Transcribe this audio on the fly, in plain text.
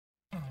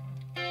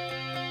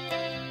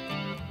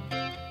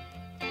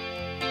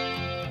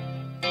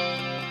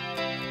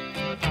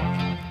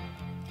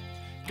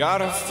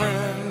Got a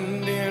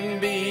friend in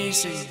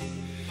BC,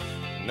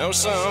 know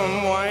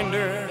some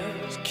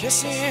winders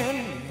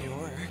kissing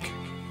York,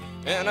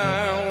 and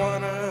I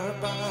wanna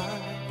buy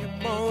a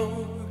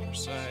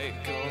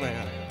motorcycle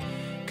and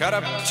cut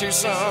up to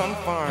some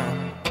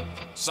farm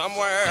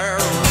somewhere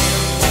in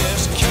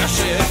this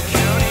Cashet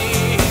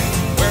County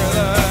where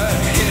the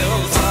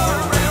hills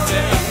are round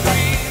and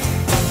green,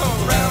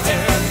 round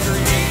and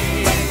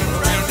green,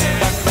 round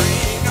and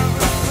green,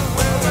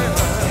 where the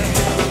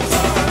hills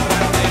are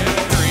round and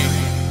green.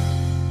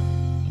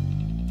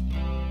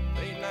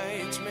 Late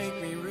nights make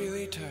me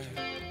really tired.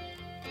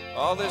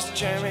 All this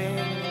jamming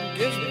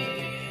gives me a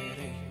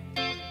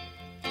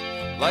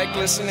headache, like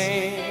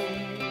listening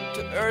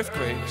to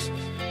earthquakes,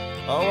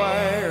 all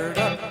wired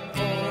up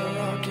for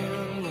rock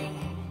and roll.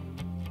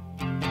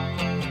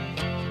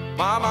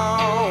 Mama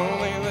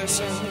only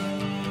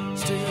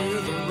listens to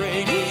the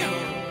radio.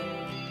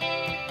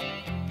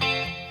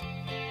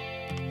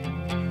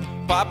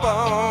 Papa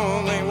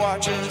only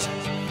watches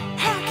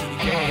hockey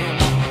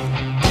games.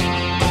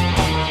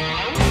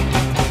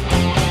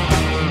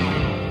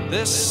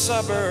 This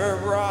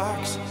suburb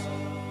rocks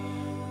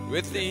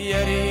with the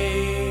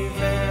Eddie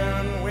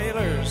Van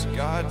Whalers.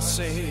 God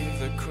save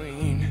the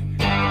Queen.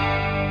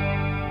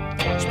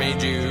 Which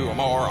made you a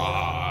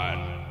moron.